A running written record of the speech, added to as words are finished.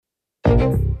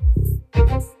Welcome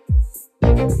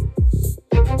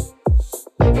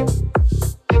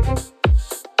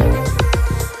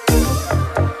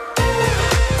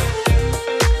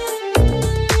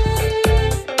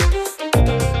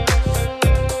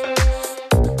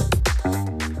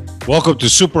to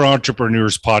Super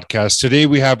Entrepreneurs Podcast. Today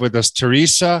we have with us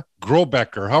Teresa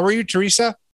Grobecker. How are you,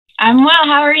 Teresa? I'm well.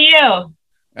 How are you?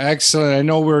 Excellent. I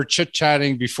know we were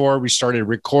chit-chatting before we started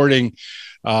recording.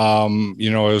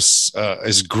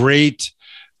 It's great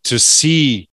to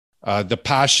see the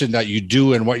passion that you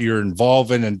do and what you're involved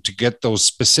in, and to get those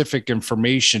specific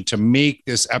information to make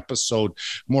this episode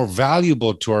more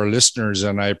valuable to our listeners.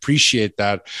 And I appreciate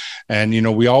that. And,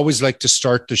 we always like to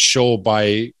start the show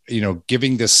by,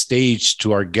 giving the stage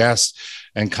to our guests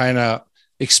and kind of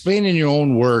explain in your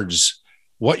own words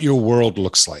what your world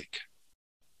looks like.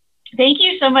 Thank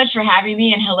you so much for having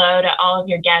me, and hello to all of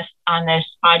your guests on this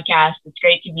podcast. It's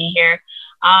great to be here.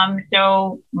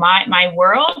 So my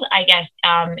world, I guess,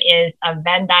 is a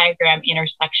Venn diagram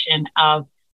intersection of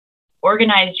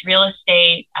organized real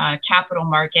estate, capital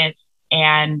markets,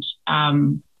 and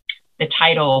the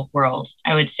title world,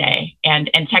 I would say, and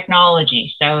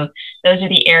technology. So those are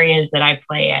the areas that I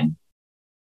play in.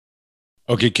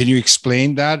 Okay, can you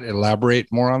explain that?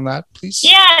 Elaborate more on that, please?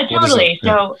 Yeah, totally.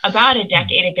 So about a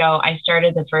decade ago, I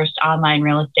started the first online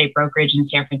real estate brokerage in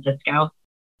San Francisco.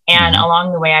 And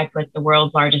along the way, I put the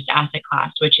world's largest asset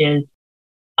class, which is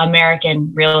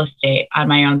American real estate, on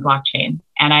my own blockchain.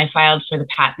 And I filed for the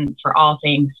patent for all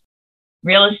things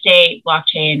real estate,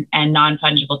 blockchain, and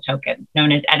non-fungible tokens,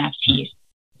 known as NFTs.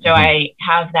 So I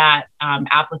have that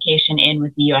application in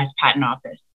with the U.S. Patent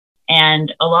Office.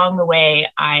 And along the way,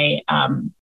 I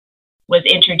was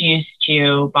introduced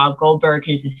to Bob Goldberg,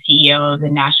 who's the CEO of the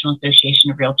National Association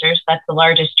of Realtors. That's the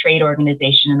largest trade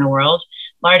organization in the world,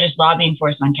 largest lobbying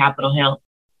force on Capitol Hill.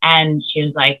 And she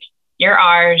was like, "You're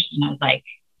ours." And I was like,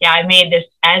 yeah, I made this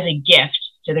as a gift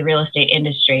to the real estate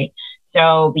industry.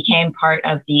 So became part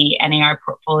of the NAR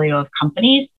portfolio of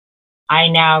companies. I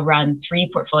now run 3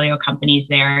 portfolio companies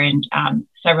there and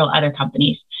several other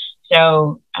companies.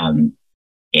 So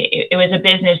it was a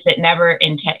business that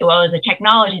it was a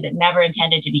technology that never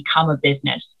intended to become a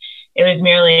business. It was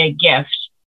merely a gift,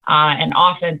 an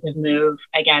offensive move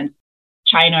against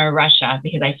China or Russia,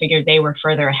 because I figured they were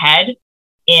further ahead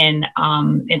in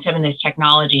some of this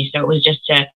technology. So it was just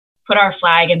to put our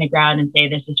flag in the ground and say,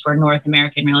 this is for North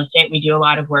American real estate. We do a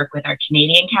lot of work with our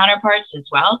Canadian counterparts as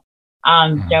well.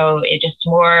 So it's just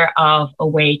more of a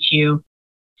way to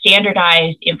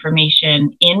standardized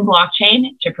information in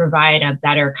blockchain to provide a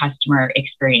better customer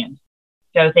experience.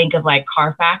 So think of like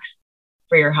Carfax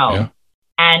for your home. Yeah.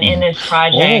 And in this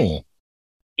project,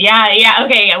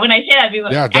 okay. When I say that,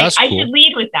 people, I should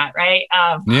lead with that, right?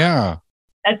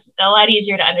 That's a lot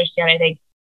easier to understand, I think.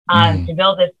 To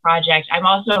build this project, I'm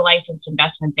also a licensed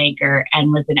investment banker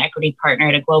and was an equity partner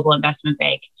at a global investment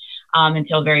bank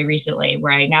until very recently,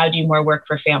 where I now do more work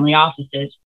for family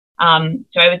offices. So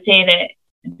I would say that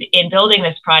in building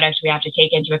this product, we have to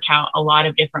take into account a lot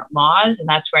of different laws. And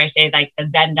that's where I say, like, the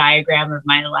Venn diagram of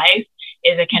my life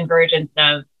is a convergence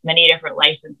of many different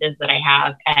licenses that I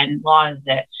have and laws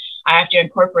that I have to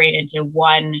incorporate into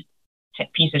one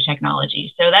piece of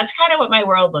technology. So that's kind of what my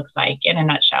world looks like in a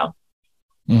nutshell.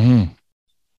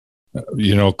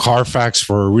 Carfax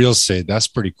for real estate. That's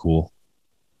pretty cool.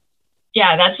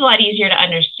 Yeah, that's a lot easier to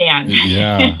understand.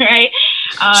 Yeah. Right.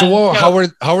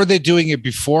 How are they doing it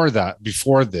before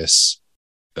this,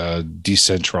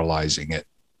 decentralizing it?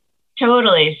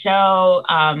 Totally. So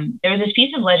there was this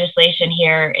piece of legislation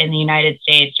here in the United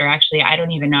States, or actually, I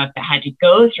don't even know if it had to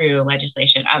go through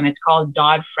legislation. It's called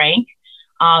Dodd-Frank.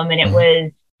 And it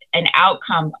was an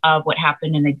outcome of what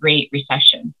happened in the Great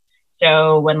Recession.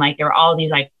 So when there were all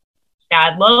these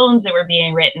bad loans that were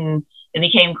being written, it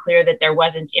became clear that there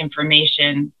wasn't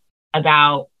information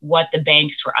about what the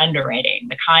banks were underwriting,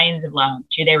 the kinds of loans,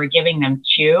 who they were giving them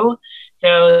to.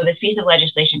 So this piece of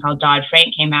legislation called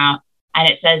Dodd-Frank came out, and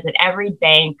it says that every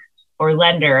bank or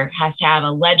lender has to have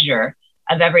a ledger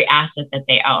of every asset that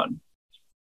they own.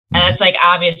 And that's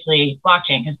obviously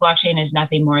blockchain, because blockchain is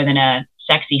nothing more than a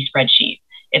sexy spreadsheet.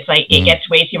 It's it gets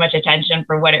way too much attention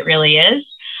for what it really is.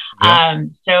 Yeah.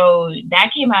 So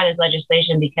that came out as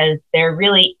legislation because there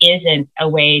really isn't a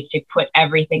way to put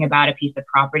everything about a piece of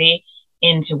property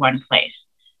into one place.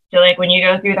 So when you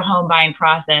go through the home buying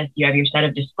process, you have your set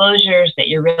of disclosures that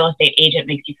your real estate agent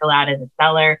makes you fill out as a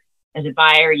seller, as a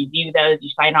buyer. You view those, you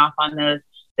sign off on those.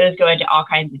 Those go into all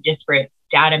kinds of disparate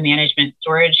data management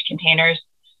storage containers.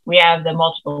 We have the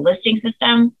multiple listing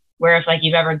system, where if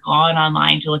you've ever gone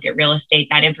online to look at real estate,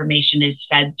 that information is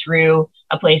fed through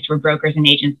a place where brokers and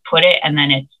agents put it, and then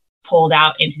it's pulled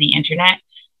out into the internet.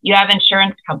 You have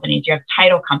insurance companies, you have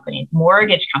title companies,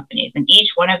 mortgage companies, and each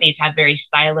one of these have very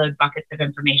siloed buckets of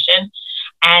information,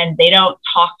 and they don't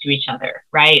talk to each other,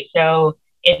 right? So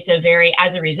it's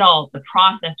as a result, the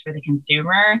process for the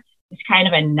consumer is kind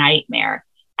of a nightmare.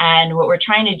 And what we're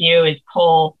trying to do is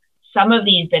pull some of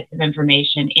these bits of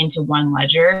information into one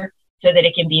ledger so that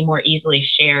it can be more easily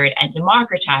shared and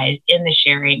democratized in the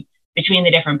sharing between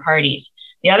the different parties.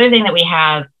 The other thing that we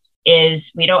have is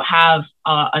we don't have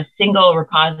a single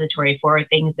repository for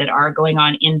things that are going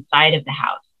on inside of the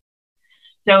house.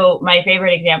 So my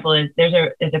favorite example is there's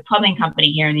a plumbing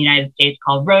company here in the United States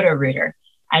called Roto-Rooter.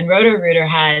 And Roto-Rooter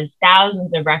has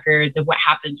thousands of records of what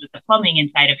happens with the plumbing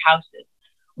inside of houses.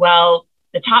 Well,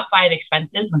 the top 5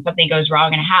 expenses when something goes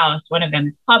wrong in a house, one of them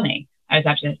is plumbing. I always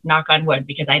have to knock on wood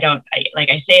because I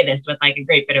say this with like a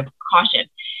great bit of caution,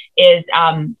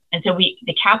 and so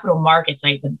the capital markets,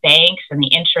 like the banks and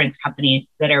the insurance companies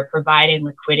that are providing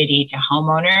liquidity to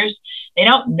homeowners, they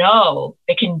don't know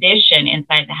the condition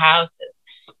inside the houses.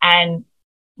 And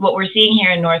what we're seeing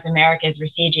here in North America is we're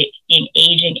seeing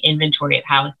aging inventory of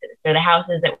houses. So the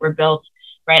houses that were built,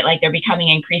 right, like they're becoming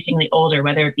increasingly older,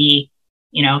 whether it be,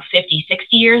 50,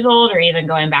 60 years old or even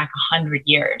going back 100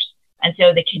 years. And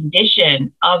so the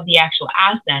condition of the actual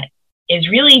asset is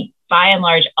really, by and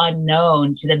large,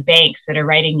 unknown to the banks that are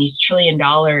writing these $1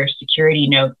 trillion security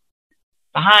notes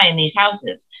behind these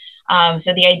houses.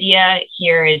 So the idea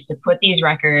here is to put these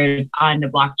records on the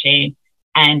blockchain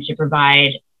and to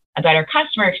provide a better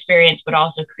customer experience, but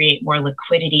also create more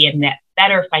liquidity and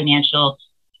better financial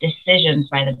decisions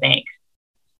by the banks.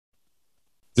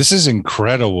 This is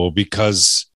incredible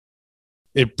because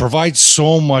it provides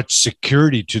so much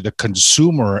security to the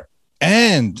consumer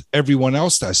and everyone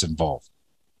else that's involved.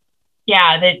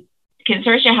 Yeah, the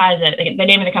Consortia has the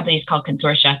name of the company is called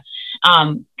Consortia.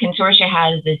 Consortia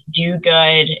has this do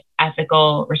good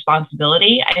ethical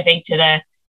responsibility, I think, to the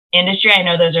industry. I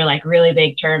know those are like really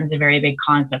big terms and very big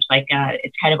concepts, like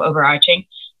it's kind of overarching.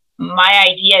 My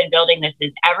idea in building this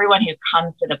is everyone who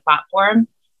comes to the platform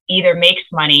either makes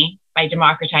money by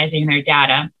democratizing their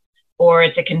data, or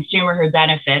it's a consumer who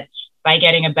benefits by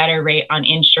getting a better rate on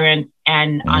insurance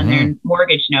and on their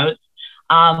mortgage notes,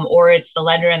 or it's the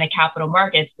lender in the capital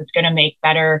markets that's going to make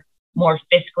better, more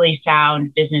fiscally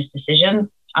sound business decisions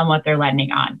on what they're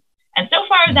lending on. And so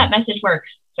far, that message works.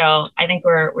 So I think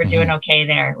we're doing okay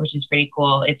there, which is pretty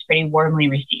cool. It's pretty warmly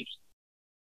received.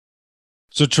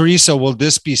 So Teresa, will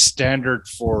this be standard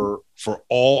for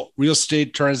all real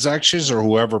estate transactions or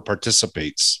whoever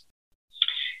participates?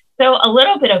 So a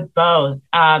little bit of both.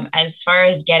 As far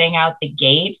as getting out the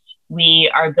gate,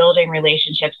 we are building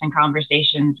relationships and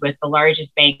conversations with the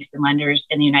largest banks and lenders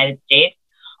in the United States,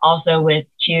 also with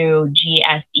 2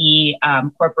 GSE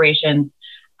corporations.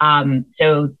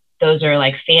 So those are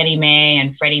like Fannie Mae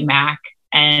and Freddie Mac,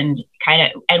 and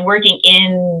working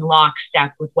in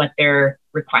lockstep with what they're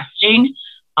requesting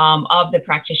of the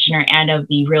practitioner and of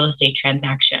the real estate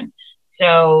transaction.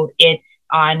 So it's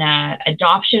on a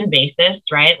adoption basis,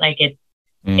 right? Like it's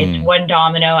one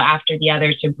domino after the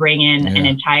other to bring in an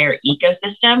entire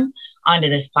ecosystem onto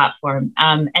this platform.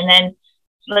 And then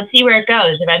let's see where it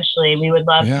goes. Eventually, we would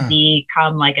love to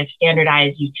become like a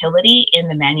standardized utility in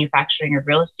the manufacturing of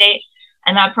real estate.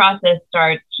 And that process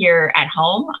starts here at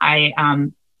home.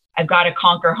 I've got to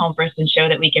conquer home first and show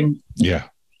that we can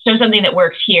show something that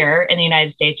works here in the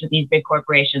United States with these big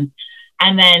corporations,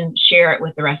 and then share it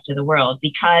with the rest of the world,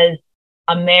 because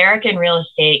American real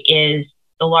estate is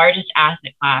the largest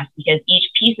asset class, because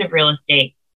each piece of real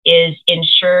estate is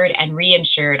insured and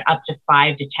reinsured up to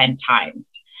 5 to 10 times.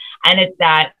 And it's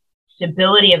that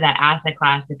stability of that asset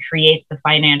class that creates the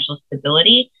financial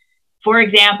stability. For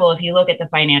example, if you look at the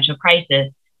financial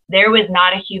crisis, there was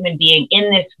not a human being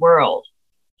in this world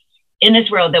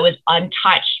that was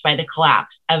untouched by the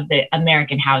collapse of the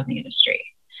American housing industry.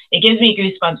 It gives me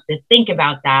goosebumps to think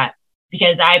about that,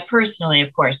 because I personally,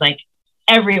 of course, like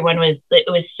everyone it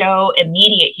was so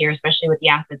immediate here, especially with the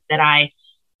assets that I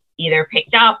either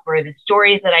picked up or the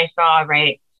stories that I saw,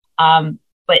 right?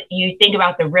 But you think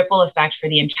about the ripple effect for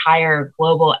the entire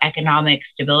global economic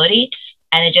stability,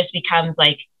 and it just becomes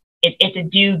like, it's a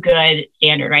do good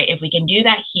standard, right? If we can do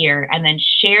that here and then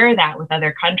share that with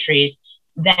other countries,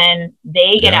 then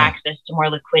they get access to more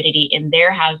liquidity in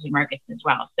their housing markets as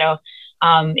well. So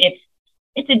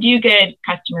it's a do good,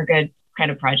 customer good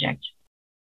kind of project.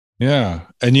 Yeah.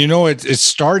 And it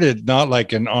started not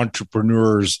like an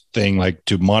entrepreneur's thing, like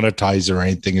to monetize or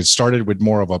anything. It started with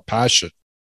more of a passion.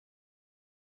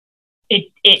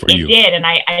 It did. And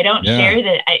I don't share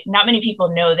that. Not many people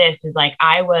know this, is like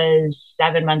I was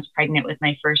 7 months pregnant with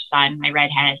my first son, my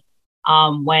redhead,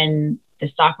 when the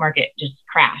stock market just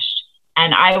crashed.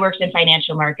 And I worked in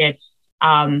financial markets.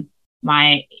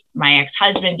 My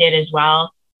ex-husband did as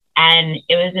well. And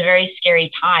it was a very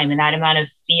scary time. And that amount of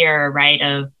fear, right?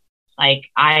 Of like,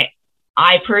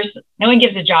 no one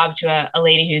gives a job to a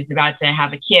lady who's about to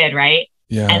have a kid, right?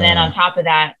 Yeah. And then on top of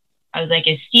that, I was like,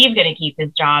 is Steve going to keep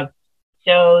his job?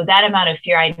 So that amount of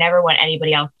fear, I never want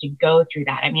anybody else to go through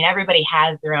that. I mean, everybody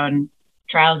has their own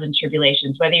trials and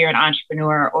tribulations, whether you're an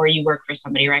entrepreneur or you work for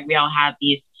somebody, right? We all have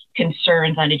these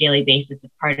concerns on a daily basis as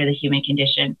part of the human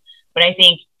condition. But I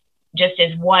think just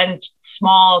as one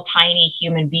small, tiny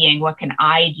human being, what can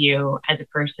I do as a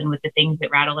person with the things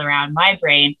that rattle around my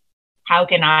brain? How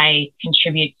can I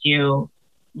contribute to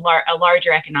a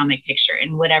larger economic picture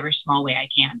in whatever small way I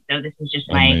can? So this is just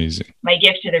my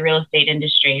gift to the real estate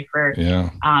industry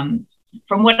from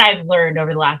what I've learned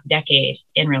over the last decade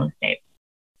in real estate.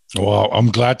 Well,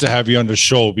 I'm glad to have you on the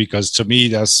show, because to me,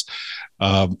 that's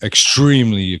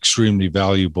extremely, extremely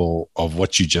valuable of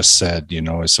what you just said. You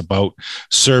know, it's about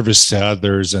service to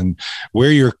others, and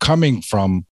where you're coming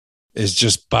from is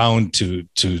just bound to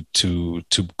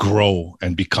grow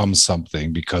and become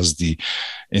something, because the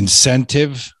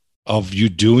incentive of you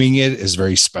doing it is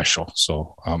very special.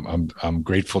 So I'm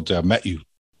grateful to have met you.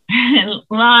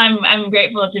 Well, I'm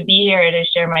grateful to be here to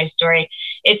share my story.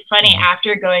 It's funny,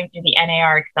 after going through the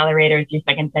NAR accelerator through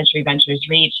Second Century Ventures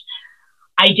Reach,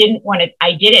 I didn't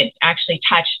actually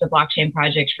touch the blockchain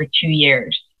project for 2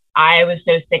 years. I was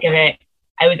so sick of it.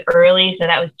 I was early, so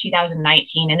that was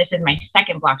 2019, and this is my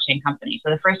second blockchain company.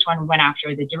 So the first one went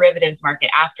after the derivatives market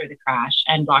after the crash,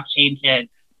 and blockchain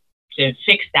to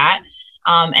fix that.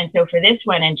 And so for this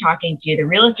one, and talking to the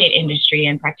real estate industry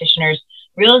and practitioners,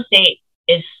 real estate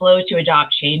is slow to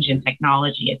adopt change in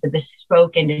technology. It's a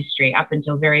bespoke industry up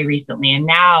until very recently, and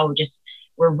now just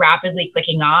we're rapidly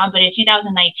clicking on. But in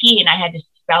 2019, I had to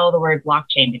spell the word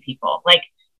blockchain to people, like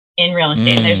in real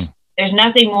estate. And there's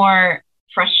nothing more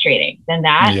frustrating than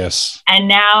that. Yes. And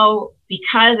now,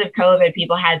 because of COVID,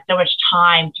 people had so much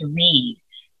time to read,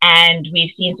 and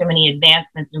we've seen so many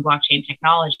advancements in blockchain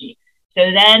technology.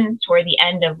 So then toward the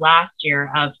end of last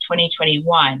year of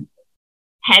 2021,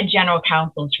 head general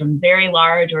counsels from very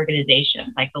large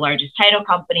organizations, like the largest title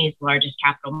companies, the largest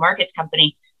capital markets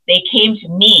company, they came to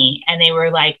me and they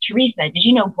were like, Teresa, did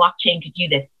you know blockchain could do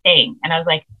this thing? And I was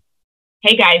like,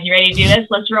 hey guys, you ready to do this?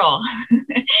 Let's roll.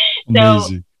 So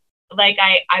like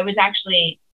I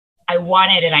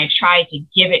wanted, and I tried to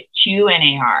give it to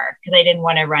NAR because I didn't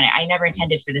want to run it. I never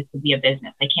intended for this to be a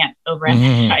business. I can't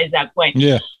overemphasize that point.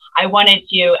 Yeah. I wanted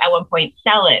to at one point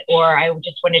sell it, or I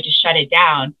just wanted to shut it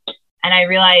down. And I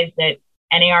realized that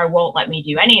NAR won't let me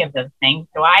do any of those things.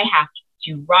 So I have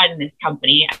to run this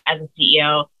company as a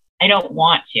CEO. I don't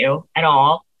want to at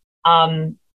all.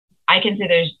 I consider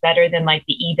there's better than like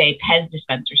the eBay Pez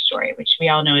dispenser story, which we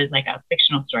all know is like a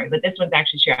fictional story, but this one's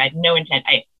actually true. I had no intent.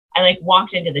 I like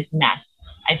walked into this mess,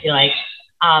 I feel like.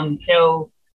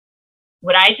 So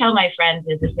what I tell my friends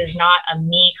is this is not a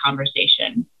me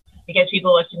conversation, because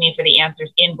people look to me for the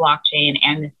answers in blockchain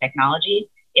and this technology.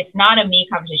 It's not a me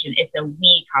conversation. It's a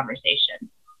we conversation,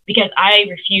 because I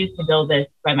refuse to build this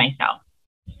by myself.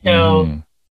 So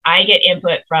I get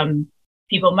input from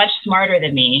people much smarter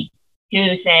than me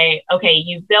who say, okay,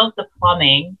 you've built the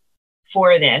plumbing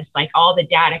for this. Like all the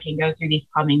data can go through these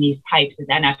plumbing, these pipes as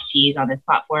NFTs on this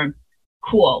platform.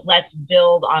 Cool. Let's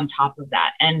build on top of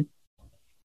that. And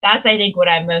that's, I think, what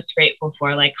I'm most grateful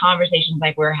for. Like conversations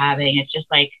like we're having, it's just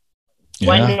like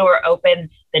one door opens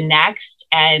the next,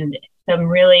 and some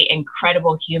really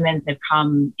incredible humans have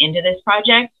come into this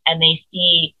project, and they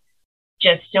see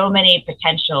just so many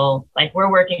potential. Like we're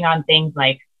working on things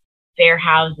like fair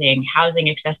housing, housing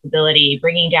accessibility,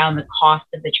 bringing down the cost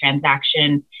of the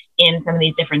transaction in some of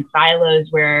these different silos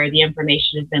where the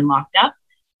information has been locked up.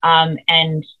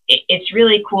 And it's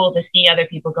really cool to see other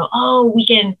people go, oh, we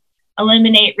can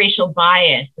eliminate racial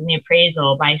bias in the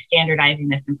appraisal by standardizing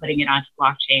this and putting it onto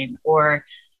blockchain, or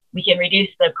we can reduce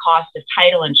the cost of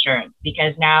title insurance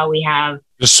because now we have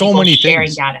there's so many sharing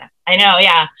things. Data. I know,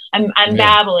 yeah. I'm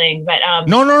babbling, but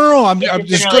no. I'm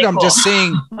just really good. Cool. I'm just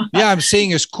saying, I'm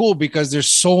saying it's cool because there's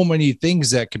so many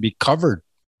things that can be covered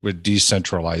with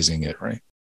decentralizing it, right?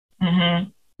 Mm-hmm.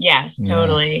 Yes,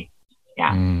 totally.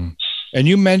 Yeah. And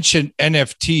you mentioned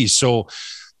NFT. So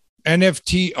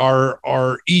NFT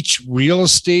are each real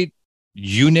estate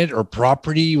unit or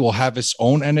property will have its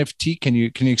own NFT. Can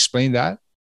you explain that?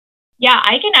 Yeah,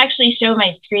 I can actually show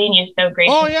my screen. You so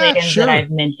graciously that I've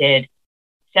minted.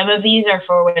 Some of these are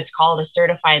for what's called a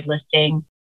certified listing.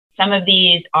 Some of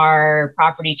these are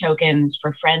property tokens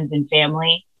for friends and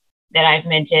family that I've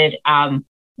minted.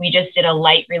 We just did a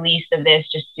light release of this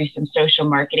just through some social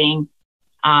marketing.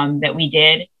 that we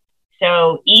did.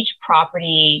 So each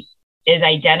property is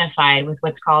identified with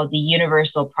what's called the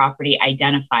Universal Property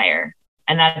Identifier.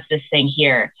 And that's this thing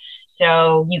here.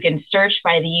 So you can search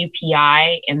by the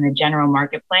UPI in the general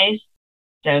marketplace.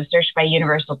 So search by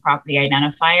Universal Property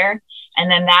Identifier. And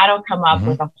then that'll come up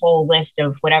with a whole list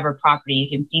of whatever property.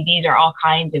 You can see these are all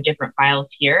kinds of different files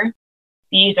here.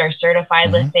 These are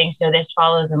certified listings. So this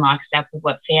follows in lockstep with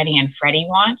what Fannie and Freddie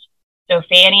want. So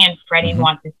Fannie and Freddie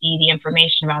want to see the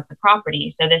information about the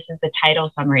property. So this is the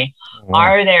title summary. Wow.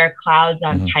 Are there clouds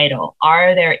on title?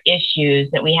 Are there issues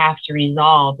that we have to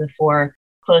resolve before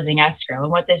closing escrow?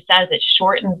 And what this does, it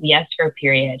shortens the escrow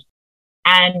period.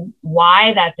 And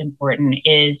why that's important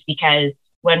is because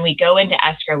when we go into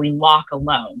escrow, we lock a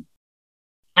loan.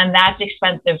 And that's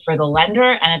expensive for the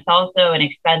lender. And it's also an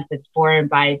expense that's borne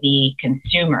by the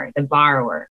consumer, the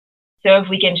borrower. So if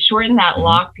we can shorten that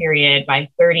lock period by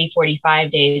 30,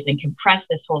 45 days and compress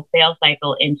this whole sales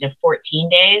cycle into 14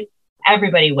 days,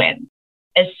 everybody wins,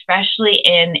 especially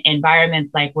in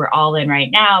environments like we're all in right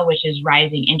now, which is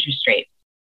rising interest rates,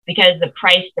 because the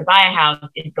price to buy a house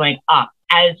is going up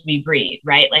as we breathe,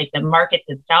 right? Like the markets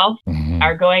itself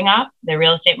are going up. The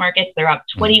real estate markets, they're up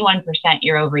 21%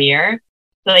 year over year.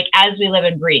 So like as we live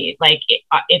and breathe, like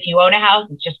if you own a house,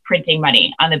 it's just printing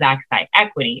money on the backside,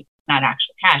 equity, not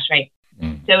actual cash, right?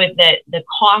 So it's the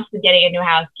cost of getting a new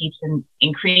house keeps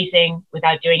increasing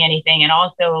without doing anything. And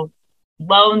also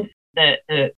loans,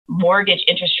 the mortgage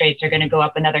interest rates are going to go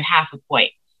up another 0.5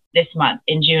 point this month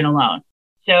in June alone.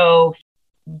 So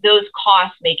those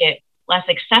costs make it less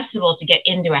accessible to get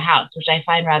into a house, which I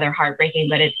find rather heartbreaking,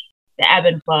 but it's the ebb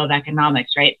and flow of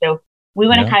economics, right? So we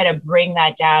want to kind of bring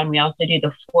that down. We also do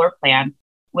the floor plan,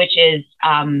 which is,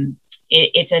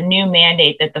 it's a new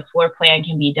mandate that the floor plan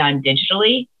can be done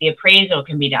digitally. The appraisal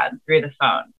can be done through the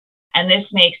phone. And this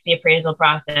makes the appraisal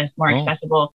process more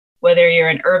accessible, whether you're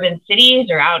in urban cities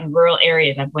or out in rural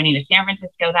areas. I'm pointing to San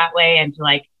Francisco that way and to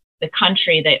like the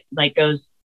country that like goes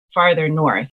farther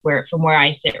north from where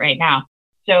I sit right now.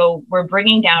 So we're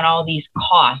bringing down all these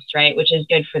costs, right? Which is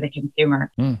good for the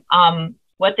consumer.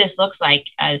 What this looks like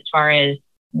as far as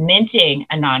minting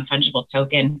a non-fungible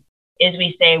token is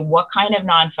we say what kind of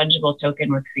non-fungible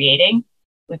token we're creating.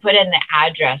 We put in the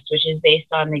address, which is based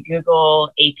on the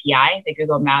Google API, the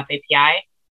Google Map API.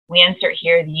 We insert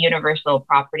here the Universal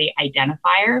Property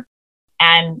Identifier.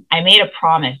 And I made a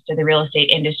promise to the real estate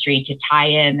industry to tie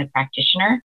in the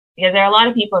practitioner, because there are a lot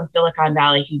of people in Silicon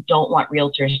Valley who don't want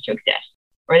realtors to exist,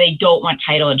 or they don't want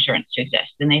title insurance to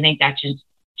exist, and they think that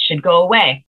should go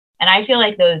away. And I feel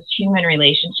like those human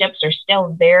relationships are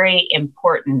still very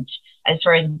important as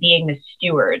far as being the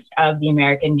stewards of the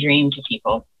American dream to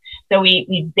people. So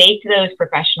we baked those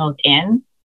professionals in.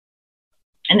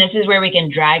 And this is where we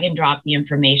can drag and drop the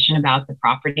information about the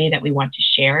property that we want to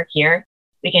share here.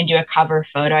 We can do a cover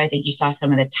photo. I think you saw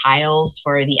some of the tiles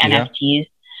for the NFTs.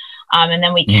 And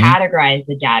then we categorize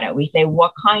the data. We say,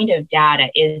 what kind of data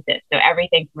is this? So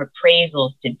everything from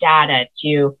appraisals to data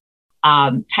to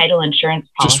title insurance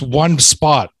policy. Just one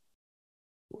spot.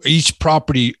 Each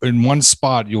property in one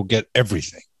spot, you'll get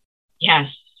everything. Yes.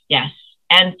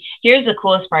 And here's the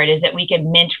coolest part is that we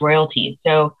can mint royalties.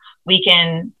 So we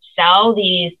can sell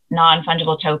these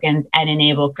non-fungible tokens and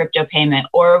enable crypto payment,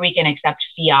 or we can accept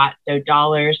fiat, so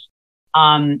dollars.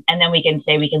 And then we can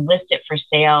say we can list it for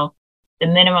sale. The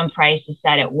minimum price is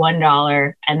set at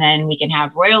 $1, and then we can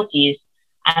have royalties,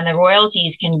 and the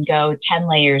royalties can go 10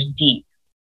 layers deep.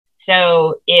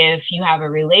 So if you have a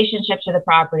relationship to the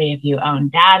property, if you own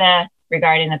data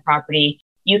regarding the property,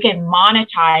 you can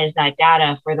monetize that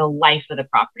data for the life of the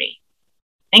property.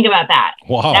 Think about that.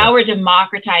 Wow. Now we're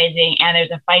democratizing, and there's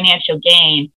a financial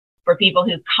gain for people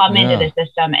who come into the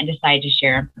system and decide to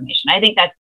share information. I think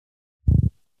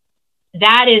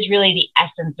that is really the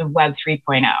essence of Web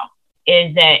 3.0,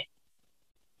 is that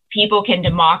people can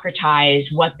democratize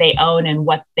what they own and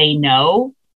what they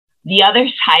know. The other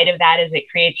side of that is it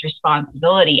creates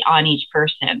responsibility on each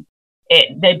person.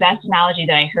 The best analogy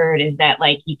that I heard is that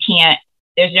like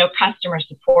there's no customer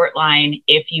support line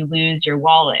if you lose your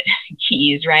wallet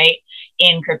keys, right,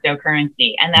 in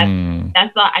cryptocurrency. And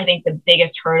that's I think the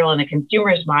biggest hurdle in the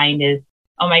consumer's mind is,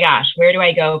 oh my gosh, where do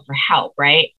I go for help,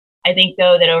 right? I think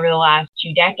though that over the last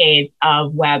 2 decades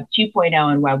of Web 2.0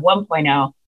 and Web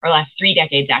 1.0, or last 3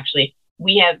 decades actually,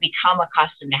 we have become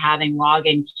accustomed to having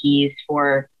login keys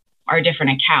for our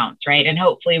different accounts, right? And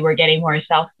hopefully we're getting more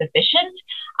self-sufficient.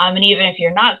 And even if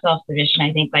you're not self-sufficient,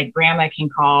 I think like grandma can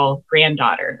call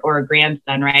granddaughter or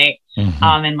grandson, right?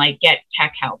 And like get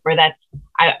tech help. Or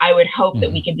I would hope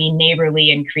that we can be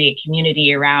neighborly and create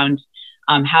community around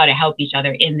how to help each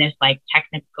other in this like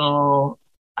technical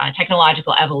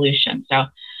technological evolution. So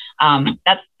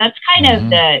that's kind of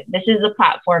this is the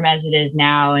platform as it is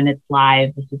now, and it's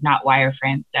live. This is not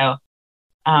wireframe. So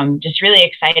just really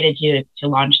excited to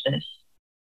launch this.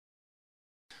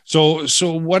 So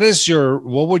what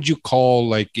would you call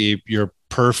like your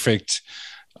perfect,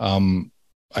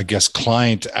 I guess,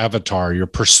 client avatar, your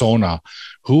persona?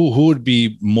 Who would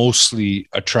be mostly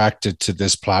attracted to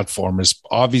this platform? Is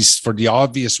obvious for the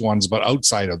obvious ones, but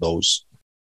outside of those.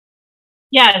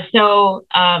 Yeah. So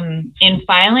in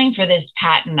filing for this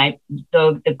patent,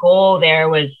 the goal there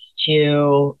was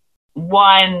to,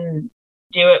 one,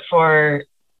 do it for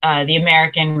the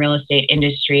American real estate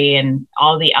industry and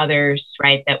all the others,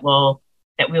 right? The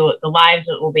lives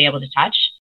that we'll be able to touch.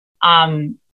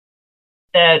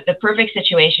 The perfect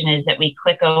situation is that we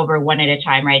click over one at a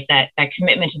time, right? That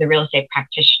commitment to the real estate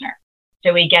practitioner.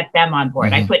 So we get them on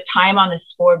board. I put time on the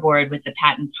scoreboard with the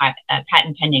patent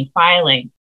pending filing.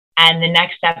 And the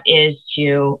next step is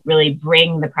to really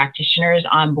bring the practitioners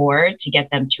on board to get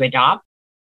them to adopt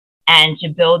and to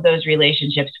build those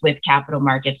relationships with capital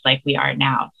markets like we are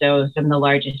now. So some of the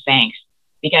largest banks,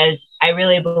 because I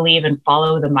really believe in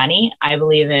follow the money. I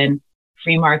believe in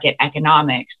free market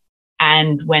economics.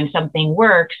 And when something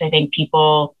works, I think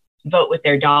people vote with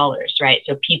their dollars, right?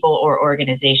 So people or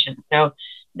organizations. So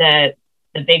the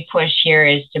big push here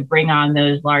is to bring on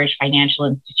those large financial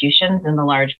institutions and the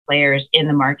large players in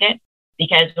the market,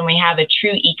 because when we have a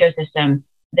true ecosystem,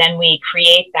 then we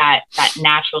create that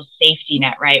natural safety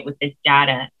net, right, with this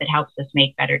data that helps us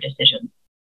make better decisions.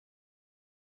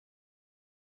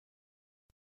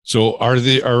 So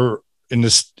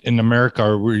in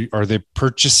America, are they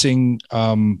purchasing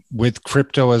with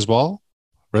crypto as well,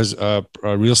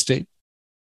 real estate?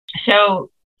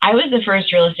 So I was the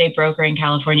first real estate broker in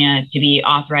California to be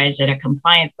authorized at a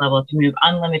compliance level to move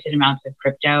unlimited amounts of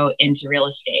crypto into real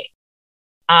estate.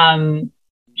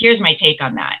 Here's my take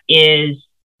on that, is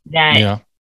that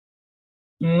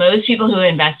most people who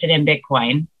invested in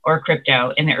Bitcoin or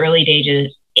crypto in the early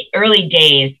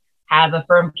days have a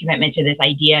firm commitment to this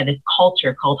idea, this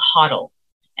culture called HODL,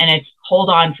 and it's hold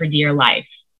on for dear life.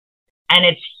 And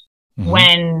it's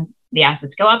when the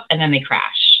assets go up and then they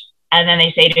crash. And then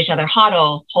they say to each other,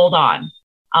 HODL, hold on,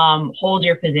 hold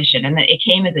your position. And it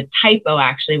came as a typo,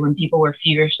 actually, when people were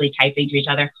feverishly typing to each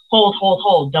other,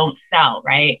 hold, don't sell,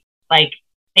 right? Like,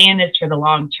 stay in this for the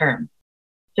long term.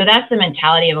 So that's the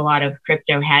mentality of a lot of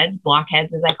crypto heads,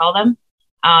 blockheads, as I call them,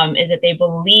 is that they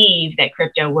believe that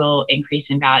crypto will increase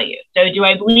in value. So do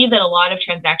I believe that a lot of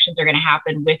transactions are going to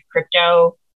happen with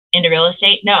crypto into real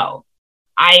estate? No.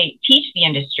 I teach the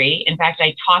industry. In fact,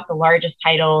 I taught the largest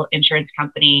title insurance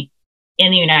company in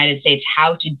the United States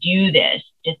how to do this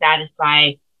to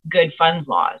satisfy good funds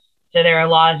laws. So there are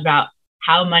laws about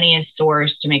how money is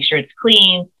sourced to make sure it's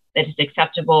clean, that it's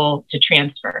acceptable to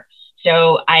transfer.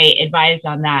 So I advised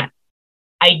on that.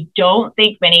 I don't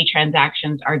think many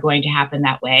transactions are going to happen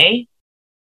that way.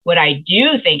 What I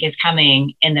do think is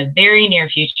coming in the very near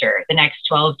future, the next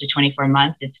 12 to 24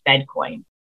 months, is FedCoin.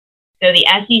 So the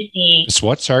SEC... It's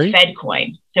what, sorry?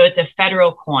 FedCoin. So it's a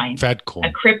federal coin. FedCoin.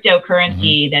 A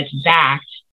cryptocurrency that's backed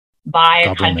by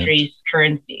a country's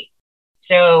currency.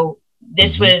 So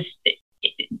this was...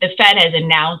 The Fed has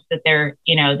announced that they're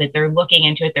looking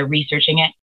into it, they're researching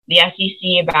it. The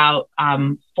SEC about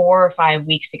 4 or 5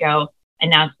 weeks ago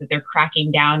announced that they're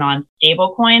cracking down on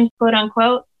stable coins, quote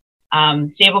unquote.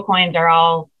 Stable coins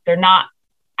they're not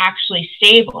actually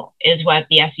stable, is what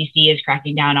the SEC is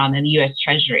cracking down on in the US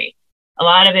Treasury. A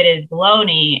lot of it is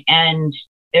baloney, and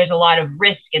there's a lot of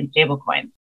risk in stable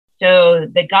coins. So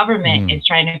the government is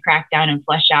trying to crack down and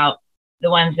flesh out the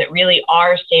ones that really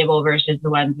are stable versus the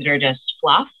ones that are just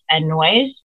fluff and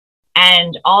noise.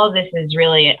 And all of this is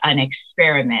really an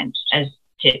experiment as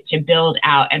to build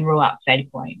out and roll out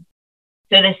FedCoin.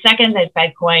 So the second that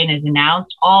FedCoin is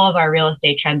announced, all of our real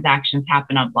estate transactions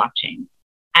happen on blockchain.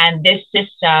 And this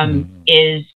system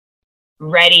is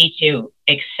ready to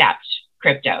accept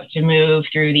crypto, to move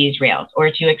through these rails,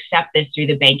 or to accept this through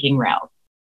the banking rails.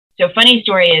 So funny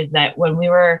story is that when we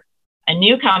were a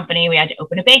new company, we had to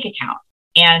open a bank account.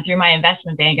 And through my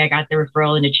investment bank, I got the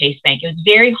referral into Chase Bank. It was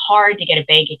very hard to get a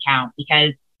bank account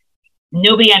because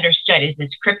nobody understood, is this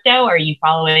crypto? Are you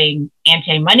following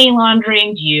anti-money laundering?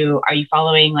 Are you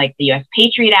following like the US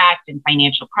Patriot Act and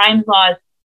financial crimes laws?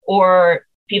 Or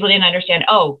people didn't understand,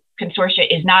 Consortia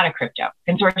is not a crypto.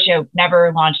 Consortia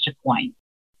never launched a coin.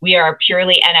 We are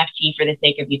purely NFT for the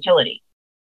sake of utility.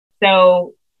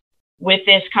 So with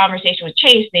this conversation with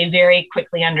Chase, they very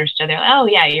quickly understood. They're like, oh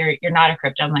yeah, you're not a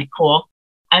crypto. I'm like, cool.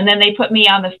 And then they put me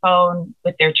on the phone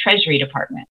with their treasury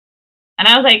department. And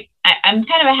I was like, I'm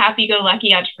kind of a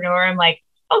happy-go-lucky entrepreneur. I'm like,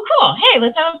 oh, cool. Hey,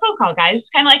 let's have a phone call, guys. It's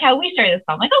kind of like how we started this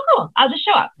call. I'm like, oh, cool. I'll just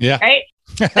show up. Yeah. Right.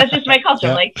 That's just my culture.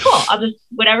 I'm like, cool. I'll just,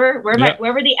 whatever,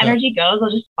 wherever the energy goes,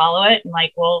 I'll just follow it. And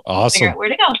like, we'll figure out where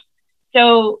to go.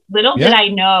 So little did I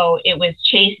know it was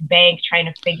Chase Bank trying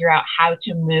to figure out how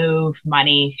to move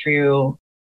money through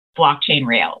blockchain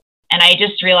rails. And I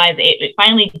just realized it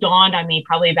finally dawned on me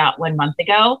probably about 1 month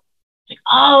ago. Like,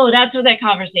 oh, that's what that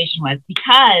conversation was,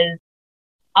 because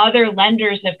other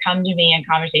lenders have come to me in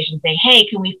conversation saying, hey,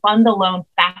 can we fund the loan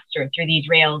faster through these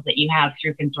rails that you have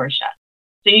through consortia?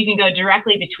 So you can go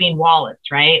directly between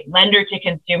wallets, right? Lender to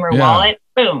consumer wallet,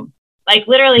 boom. Like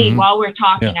literally while we're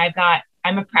talking,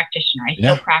 I'm a practitioner. I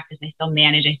still practice, I still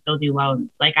manage, I still do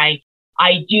loans. Like I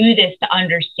do this to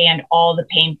understand all the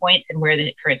pain points and where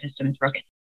the current system is broken.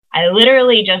 I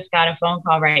literally just got a phone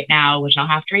call right now, which I'll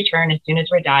have to return as soon as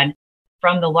we're done,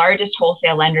 from the largest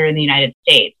wholesale lender in the United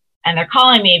States. And they're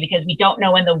calling me because we don't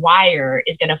know when the wire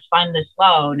is going to fund this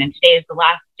loan. And today is the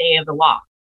last day of the walk.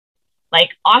 Like,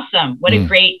 awesome. What a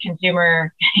great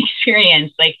consumer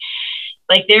experience.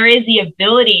 Like there is the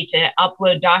ability to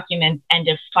upload documents and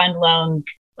to fund loans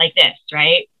like this,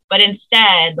 right? But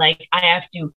instead, like I have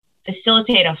to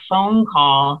facilitate a phone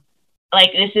call.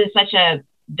 Like this is such a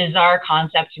bizarre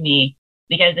concept to me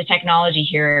because the technology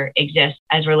here exists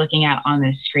as we're looking at on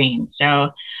this screen.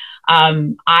 So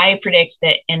I predict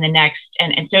that in the next,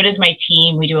 and so does my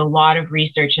team, we do a lot of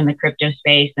research in the crypto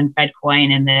space and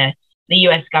FedCoin and the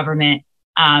US government.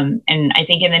 And I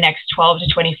think in the next 12 to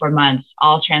 24 months,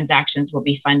 all transactions will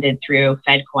be funded through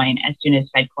FedCoin as soon as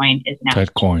FedCoin is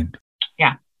announced. FedCoin.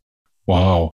 Yeah.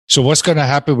 Wow. So what's going to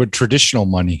happen with traditional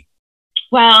money?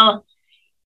 Well,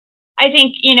 I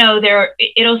think,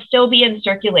 it'll still be in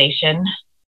circulation.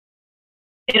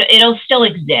 It'll still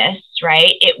exist,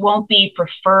 right? It won't be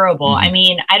preferable. I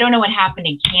mean, I don't know what happened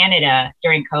in Canada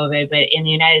during COVID, but in the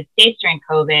United States during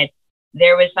COVID,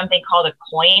 there was something called a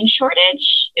coin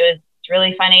shortage. It was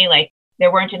really funny. Like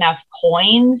there weren't enough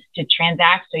coins to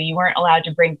transact. So you weren't allowed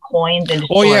to bring coins into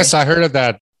stores. Yes. I heard of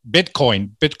that.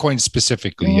 Bitcoin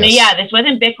specifically. Yes. Yeah. This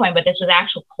wasn't Bitcoin, but this was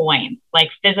actual coins, like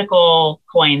physical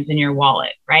coins in your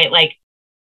wallet, right? Like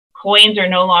coins are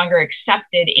no longer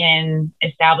accepted in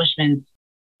establishments.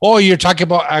 Oh, you're talking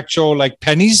about actual like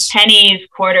pennies? Pennies,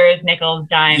 quarters, nickels,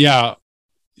 dimes. Yeah.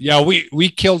 Yeah, we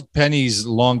killed pennies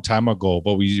a long time ago,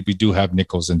 but we do have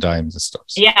nickels and dimes and stuff.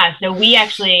 Yeah, so we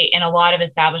actually, in a lot of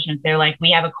establishments, they're like,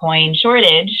 we have a coin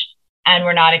shortage and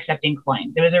we're not accepting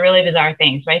coins. It was a really bizarre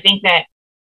thing. So I think that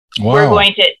we're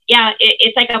going to,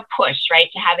 it's like a push, right,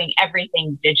 to having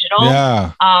everything digital.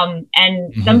 Yeah.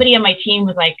 And somebody on my team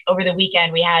was like, over the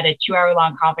weekend, we had a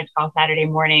 2-hour-long conference call Saturday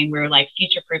morning. We were like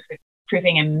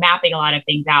future-proofing and mapping a lot of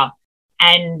things out.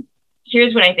 And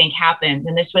here's what I think happens.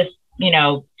 And this was,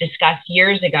 discussed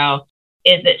years ago,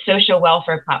 is that social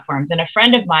welfare platforms, and a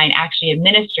friend of mine actually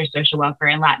administers social welfare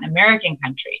in Latin American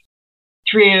countries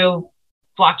through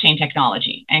blockchain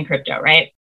technology and crypto,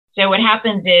 right? So what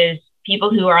happens is people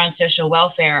who are on social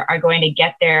welfare are going to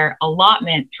get their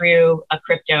allotment through a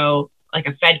crypto, like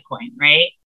a Fed coin, right?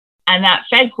 And that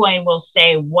Fed coin will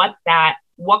say what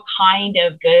kind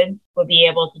of goods will be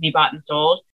able to be bought and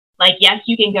sold. Like, yes,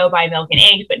 you can go buy milk and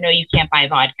eggs, but no, you can't buy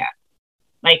vodka.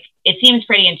 Like, it seems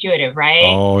pretty intuitive, right?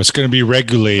 Oh, it's going to be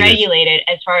regulated. Regulated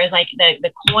as far as like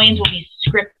the coins will be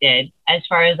scripted as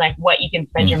far as like what you can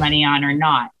spend your money on or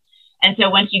not. And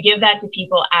so once you give that to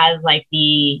people as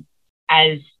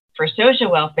for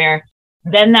social welfare,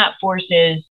 then that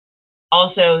forces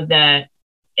also the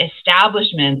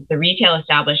establishments, the retail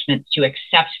establishments, to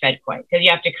accept FedCoin, because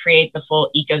you have to create the full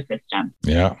ecosystem.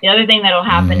 Yeah. The other thing that'll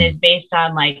happen is based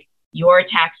on like your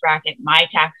tax bracket, my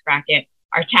tax bracket,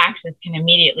 our taxes can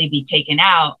immediately be taken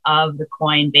out of the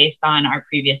coin based on our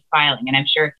previous filing. And I'm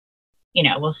sure,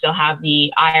 we'll still have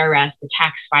the IRS, the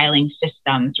tax filing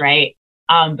systems, right?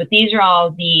 But these are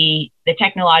all the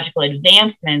technological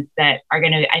advancements that are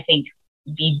going to, I think,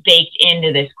 be baked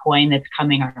into this coin that's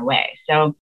coming our way.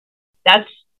 So that's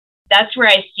where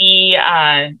I see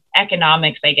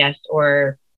economics, I guess,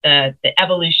 or the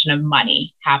evolution of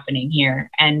money happening here,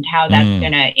 and how that's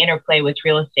going to interplay with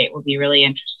real estate will be really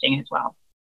interesting as well.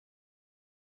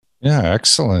 Yeah,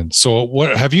 excellent. So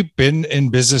what have you been in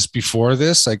business before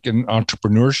this, like in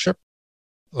entrepreneurship?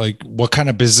 Like what kind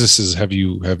of businesses have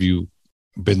you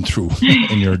been through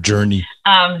in your journey?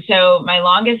 So my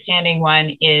longest standing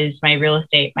one is my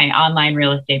online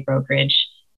real estate brokerage.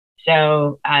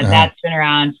 So that's been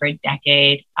around for a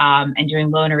decade, and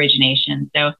doing loan origination.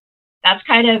 So that's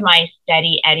kind of my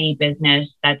steady Eddie business.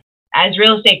 That's as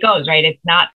real estate goes, right? It's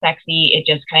not sexy. It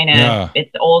just kind of, it's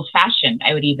old fashioned,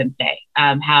 I would even say,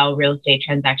 how real estate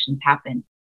transactions happen.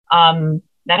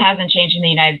 that hasn't changed in the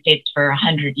United States for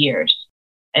 100 years.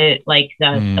 Like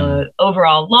the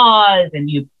overall laws and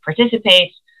who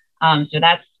participates. So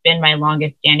that's been my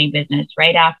longest standing business.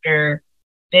 Right after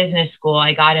business school,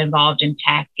 I got involved in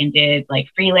tech and did like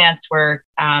freelance work.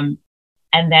 And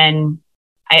then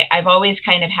I've always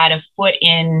kind of had a foot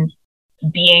in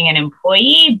being an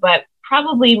employee, but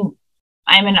probably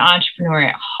I'm an entrepreneur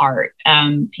at heart.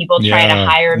 People try to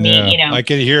hire me, I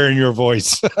can hear in your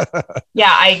voice.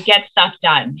 Yeah, I get stuff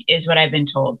done is what I've been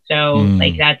told. So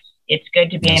like it's good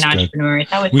to be an entrepreneur.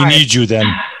 It's always we hard. need you then.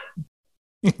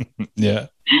 Yeah.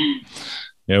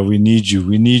 Yeah, we need you.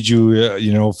 We need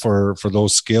you, for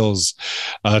those skills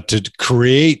to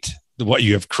create what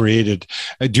you have created.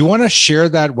 Do you want to share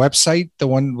that website, the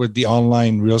one with the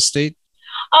online real estate?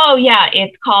 Oh, yeah.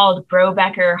 It's called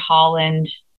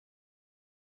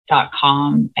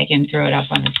GrobeckerHolland.com. I can throw it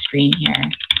up on the screen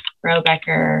here.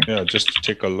 Grobecker. Yeah, just to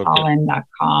take a look.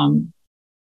 Holland.com.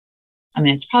 I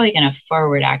mean, it's probably going to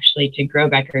forward actually to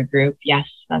Grobecker Group. Yes,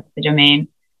 that's the domain.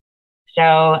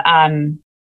 So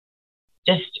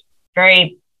just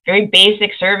very, very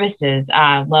basic services,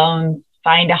 loans,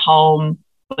 find a home.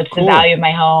 What's the value of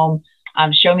my home?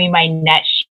 Show me my net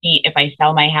sheet. If I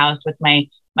sell my house, what's my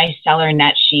seller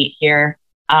net sheet here?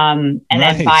 And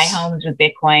then buy homes with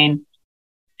Bitcoin.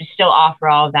 We still offer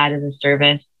all of that as a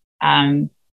service. So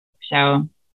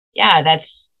yeah,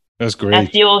 that's great.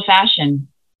 That's the old fashioned.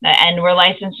 And I'm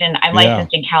licensed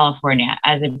in California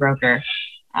as a broker.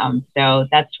 So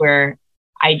that's where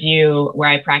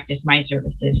I practice my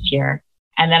services here.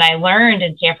 And then I learned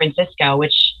in San Francisco,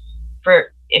 which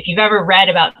if you've ever read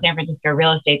about San Francisco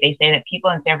real estate, they say that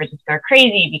people in San Francisco are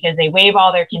crazy because they waive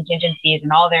all their contingencies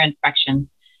and all their inspections.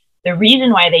 The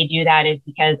reason why they do that is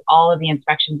because all of the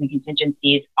inspections and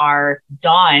contingencies are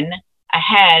done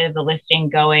ahead of the listing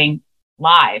going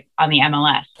live on the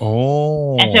MLS.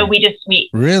 Oh, and so we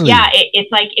really, yeah,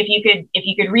 it's like if you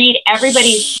could read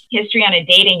everybody's history on a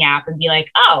dating app and be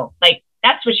like, oh, like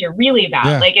that's what you're really about.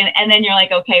 Yeah. Like, and then you're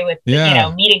like, okay with,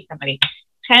 meeting somebody.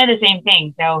 It's kind of the same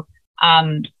thing. So,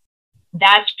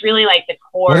 that's really like the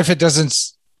core. What if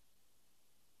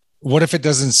it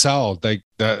doesn't sell? Like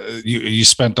you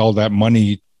spent all that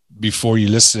money before you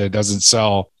listed it, doesn't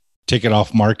sell, take it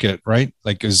off market, right?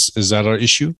 Like, is that an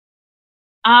issue?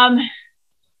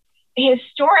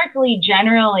 Historically,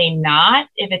 generally not,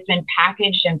 if it's been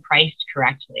packaged and priced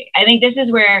correctly. I think this is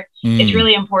where it's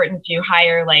really important to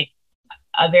hire like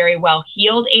a very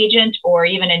well-heeled agent or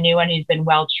even a new one who's been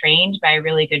well-trained by a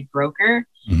really good broker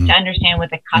to understand what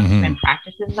the custom and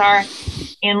practices are.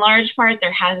 In large part,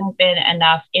 there hasn't been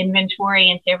enough inventory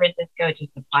in San Francisco to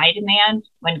supply demand.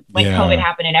 When COVID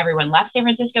happened and everyone left San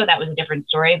Francisco, that was a different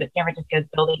story, but San Francisco's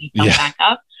building itself back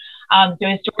up. So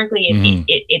historically,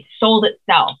 it sold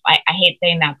itself. I hate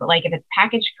saying that, but like if it's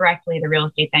packaged correctly, the real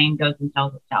estate thing goes and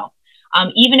sells itself.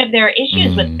 Even if there are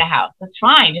issues with the house, that's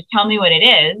fine. Just tell me what it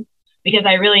is, because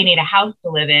I really need a house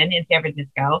to live in San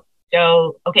Francisco.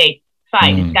 So, okay,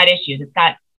 fine. It's got issues. It's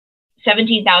got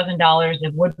 $17,000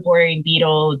 of wood boring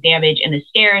beetle damage in the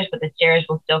stairs, but the stairs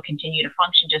will still continue to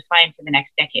function just fine for the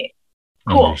next decade.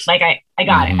 Cool. Like I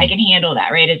got it. I can handle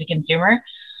that, right? As a consumer.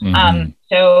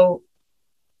 So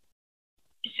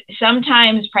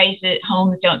sometimes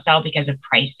homes don't sell because of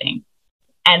pricing.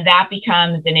 And that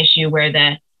becomes an issue where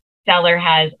the seller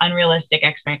has unrealistic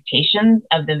expectations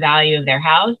of the value of their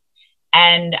house.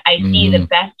 And I see the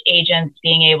best agents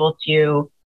being able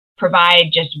to provide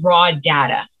just raw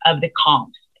data of the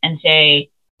comps and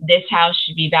say, this house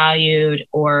should be valued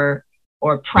or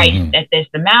priced at this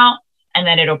amount, and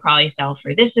then it'll probably sell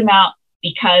for this amount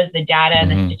because the data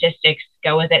and the statistics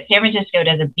go with it. San Francisco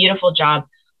does a beautiful job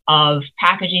of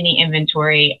packaging the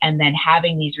inventory and then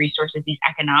having these resources, these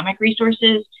economic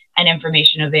resources and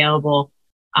information available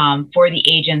for the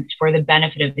agents for the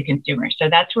benefit of the consumer. So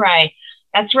that's where I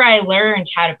learned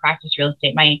how to practice real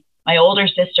estate. My older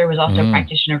sister was also a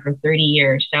practitioner for 30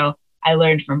 years. So I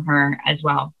learned from her as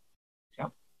well.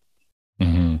 So.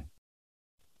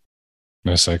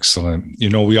 That's excellent.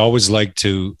 We always like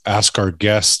to ask our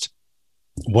guest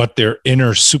what their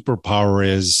inner superpower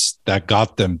is that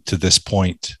got them to this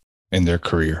point in their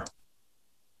career.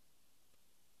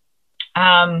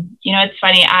 It's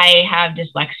funny. I have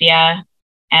dyslexia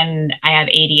and I have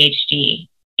ADHD.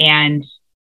 And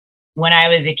when I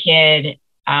was a kid,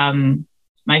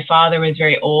 my father was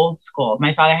very old school.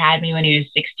 My father had me when he was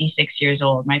 66 years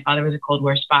old. My father was a Cold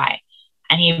War spy.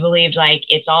 And he believed like,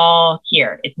 it's all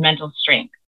here. It's mental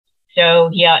strength. So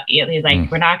he's like,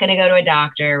 we're not going to go to a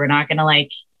doctor. We're not going to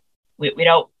we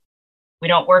don't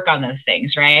work on those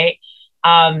things. Right.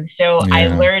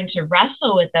 I learned to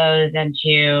wrestle with those and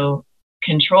to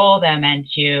control them and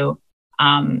to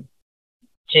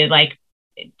to like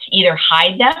to either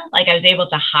hide them, like I was able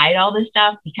to hide all this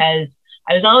stuff because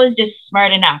I was always just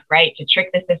smart enough, right, to trick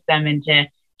the system and to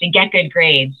get good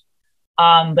grades.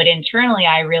 But internally,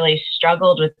 I really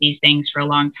struggled with these things for a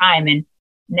long time, and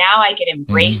now I could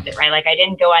embrace it, right? Like I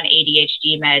didn't go on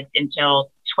ADHD meds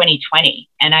until 2020,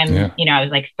 and I was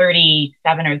like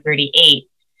 37 or 38,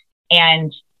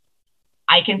 and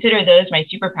I consider those my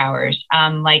superpowers.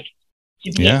 Like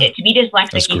to be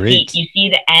dyslexic, you see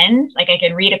the end. Like I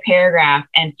can read a paragraph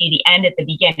and see the end at the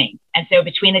beginning, and so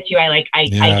between the two, I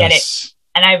get it.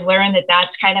 And I've learned that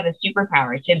that's kind of a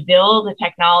superpower, to build a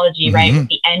technology, right, with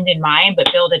the end in mind, but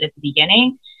build it at the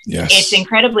beginning. Yes. It's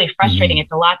incredibly frustrating.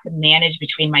 It's a lot to manage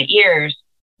between my ears,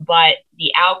 but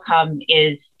the outcome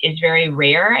is very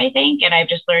rare, I think. And I've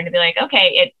just learned to be like,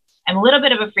 okay, I'm a little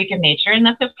bit of a freak of nature, and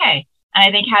that's okay. And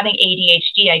I think having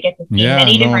ADHD, I get to see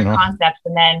many different concepts.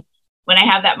 And then when I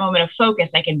have that moment of focus,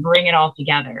 I can bring it all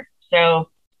together. So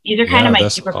these are kind of my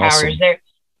superpowers. Awesome.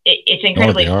 It's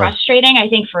incredibly frustrating. I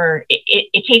think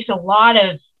it takes a lot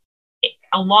to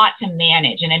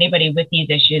manage, and anybody with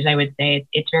these issues, I would say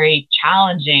it's very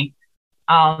challenging.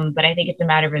 But I think it's a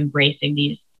matter of embracing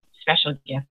these special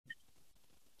gifts.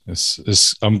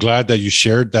 I'm glad that you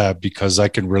shared that, because I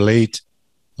can relate.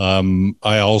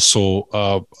 I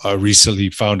also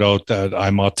recently found out that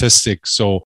I'm autistic,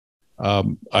 so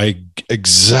I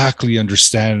exactly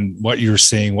understand what you're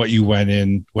saying, what you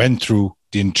went through,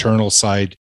 the internal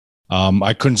side.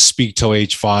 I couldn't speak till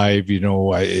age 5,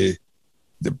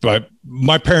 but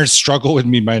my parents struggled with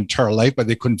me my entire life, but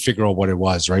they couldn't figure out what it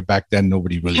was, right? Back then,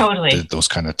 nobody really did those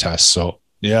kind of tests. So,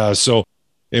 so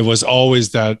it was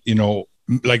always that,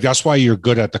 like, that's why you're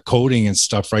good at the coding and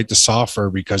stuff, right? The software,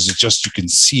 because it's just, you can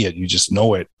see it, you just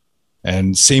know it.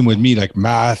 And same with me, like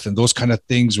math and those kind of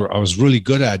things where I was really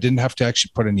good at. I didn't have to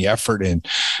actually put any effort in.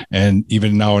 And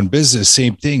even now in business,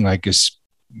 same thing, like just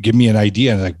give me an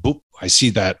idea and like, boop, I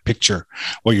see that picture,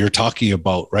 what you're talking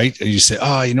about, right? And you say,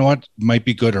 you know what, might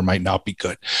be good or might not be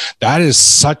good. That is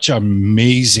such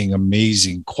amazing,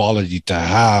 amazing quality to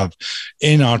have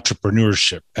in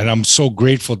entrepreneurship. And I'm so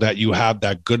grateful that you have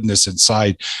that goodness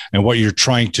inside and what you're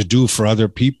trying to do for other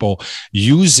people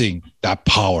using that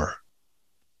power.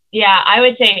 Yeah, I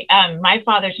would say my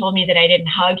father told me that I didn't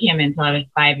hug him until I was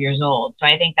 5 years old. So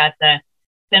I think that's a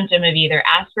symptom of either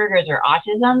Asperger's or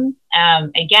autism.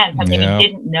 Again, something we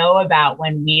didn't know about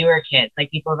when we were kids, like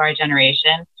people of our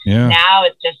generation. Yeah. Now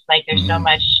it's just like there's so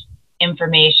much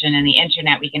information and the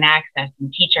internet we can access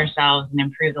and teach ourselves and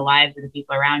improve the lives of the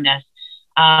people around us.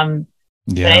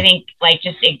 But I think like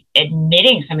just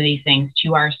admitting some of these things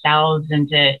to ourselves and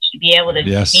to be able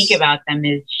to speak about them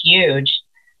is huge.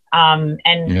 And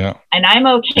I'm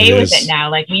okay with it now.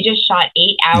 Like we just shot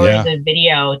 8 hours of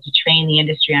video to train the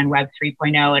industry on Web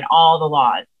 3.0 and all the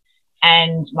laws.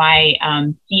 And my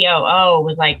COO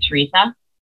was like, Teresa,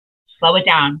 slow it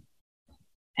down.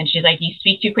 And she's like, you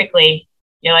speak too quickly.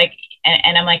 You're like,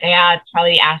 and I'm like, yeah, it's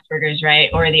probably Asperger's, right?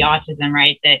 Or the autism,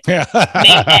 right?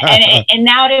 And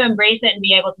now to embrace it and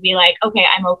be able to be like, okay,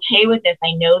 I'm okay with this.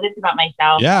 I know this about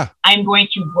myself. Yeah. I'm going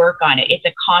to work on it. It's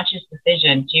a conscious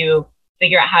decision to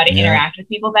figure out how to interact with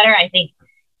people better. I think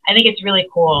it's really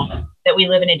cool that we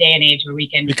live in a day and age where we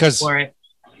can explore it.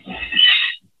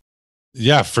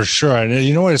 Yeah, for sure. And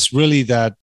you know what? It's really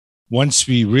that once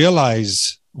we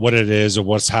realize what it is or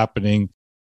what's happening,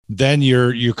 then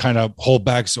you kind of hold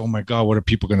back. So, oh my God, what are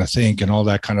people going to think and all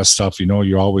that kind of stuff?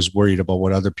 You're always worried about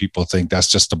what other people think. That's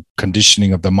just the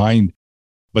conditioning of the mind.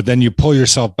 But then you pull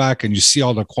yourself back and you see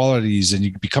all the qualities and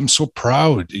you become so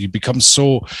proud. You become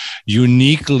so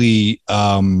uniquely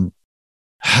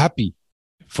happy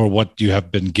for what you have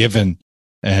been given.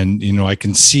 And, I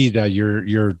can see that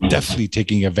you're definitely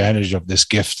taking advantage of this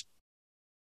gift.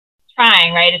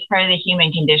 Trying, right? It's part of the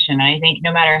human condition. And I think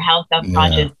no matter how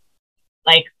self-conscious,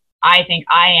 like I think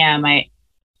I am, I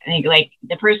think like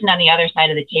the person on the other side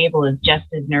of the table is just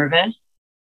as nervous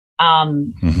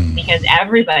because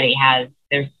everybody has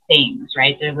their things,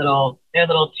 right? Their little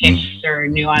tips or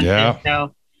nuances. Yeah.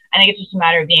 So I think it's just a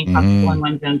matter of being comfortable in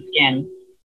one's own skin.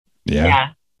 Yeah.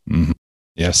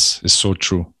 Yes, it's so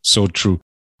true. So true.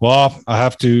 Well, I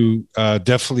have to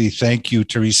definitely thank you,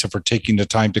 Teresa, for taking the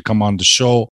time to come on the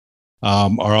show.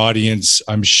 Our audience,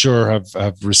 I'm sure,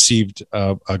 have received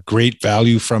a great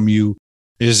value from you.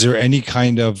 Is there any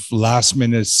kind of last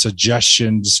minute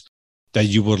suggestions that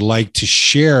you would like to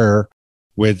share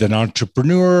with an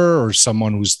entrepreneur or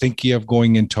someone who's thinking of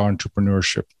going into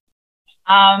entrepreneurship?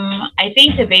 I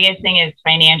think the biggest thing is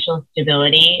financial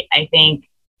stability. I think,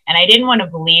 and I didn't want to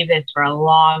believe this for a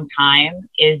long time,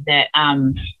 is that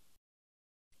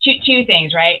two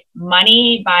things, right?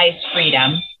 Money buys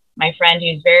freedom, My friend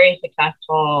who's very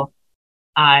successful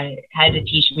had to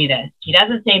teach me this. He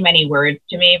doesn't say many words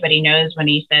to me, but he knows when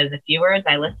he says a few words,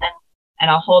 I listen, and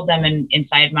I'll hold them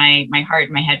inside my heart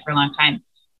and my head for a long time.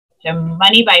 So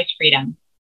money buys freedom.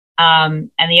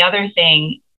 And the other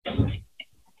thing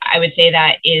I would say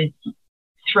that is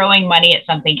throwing money at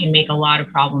something can make a lot of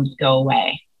problems go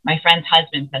away. My friend's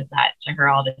husband says that to her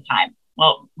all the time.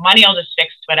 Well, money will just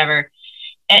fix whatever.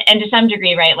 And to some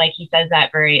degree, right, like he says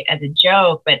that very as a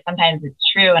joke, but sometimes it's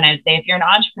true. And I would say if you're an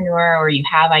entrepreneur or you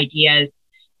have ideas,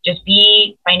 just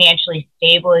be financially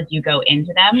stable as you go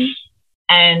into them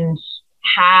and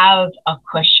have a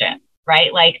cushion,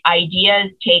 right? Like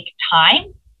ideas take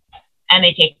time and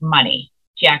they take money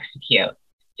to execute.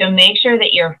 So make sure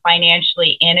that you're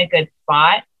financially in a good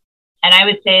spot. And I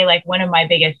would say like one of my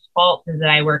biggest faults is that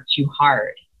I work too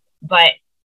hard, but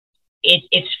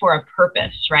it's for a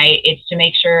purpose, right? It's to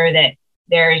make sure that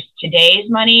there's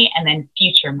today's money and then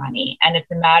future money. And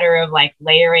it's a matter of like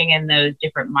layering in those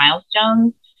different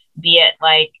milestones, be it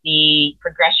like the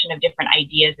progression of different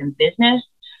ideas in business,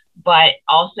 but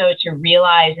also to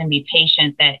realize and be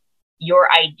patient that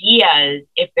your ideas,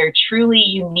 if they're truly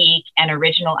unique and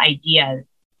original ideas,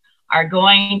 are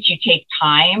going to take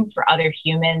time for other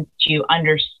humans to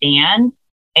understand,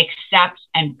 accept,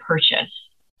 and purchase.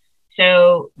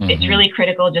 So it's really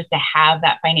critical just to have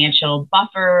that financial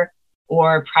buffer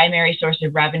or primary source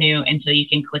of revenue until you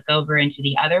can click over into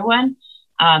the other one.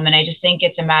 And I just think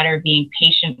it's a matter of being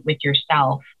patient with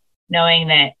yourself, knowing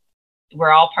that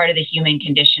we're all part of the human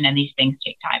condition and these things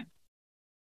take time.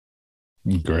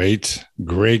 Great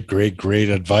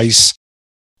advice.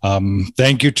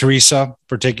 Thank you, Teresa,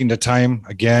 for taking the time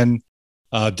again.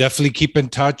 Definitely keep in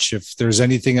touch. If there's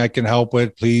anything I can help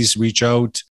with, please reach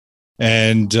out.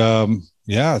 And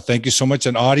thank you so much.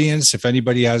 And audience, if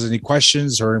anybody has any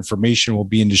questions, her information will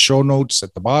be in the show notes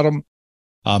at the bottom.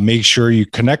 Make sure you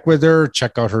connect with her,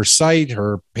 check out her site,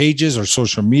 her pages, her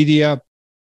social media,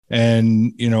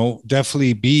 and,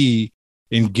 definitely be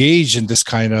engaged in this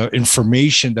kind of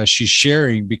information that she's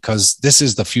sharing, because this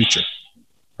is the future,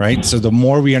 right? So the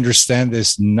more we understand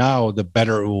this now, the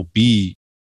better it will be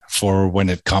for when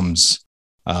it comes.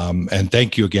 And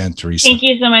thank you again, Teresa. Thank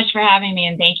you so much for having me.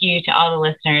 And thank you to all the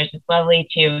listeners. It's lovely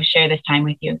to share this time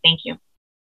with you. Thank you.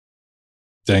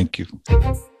 Thank you.